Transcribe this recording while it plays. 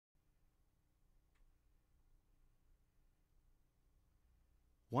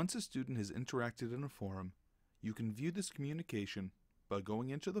Once a student has interacted in a forum, you can view this communication by going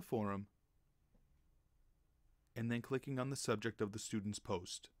into the forum and then clicking on the subject of the student's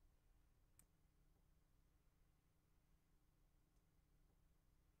post.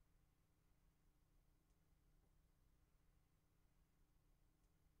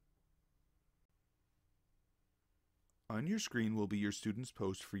 On your screen will be your student's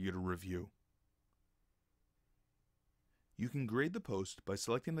post for you to review. You can grade the post by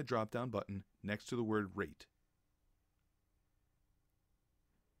selecting the drop-down button next to the word Rate.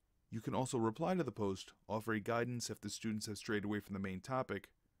 You can also reply to the post, offering guidance if the students have strayed away from the main topic,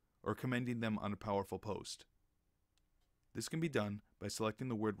 or commending them on a powerful post. This can be done by selecting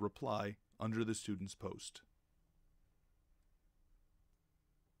the word Reply under the student's post.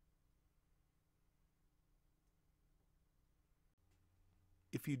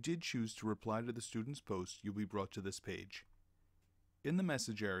 If you did choose to reply to the student's post, you'll be brought to this page. In the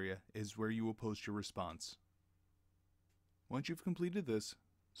message area is where you will post your response. Once you've completed this,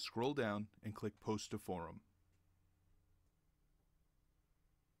 scroll down and click Post to Forum.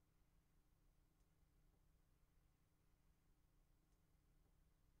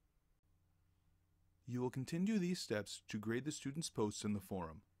 You will continue these steps to grade the student's posts in the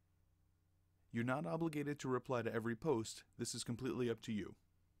forum. You're not obligated to reply to every post. This is completely up to you.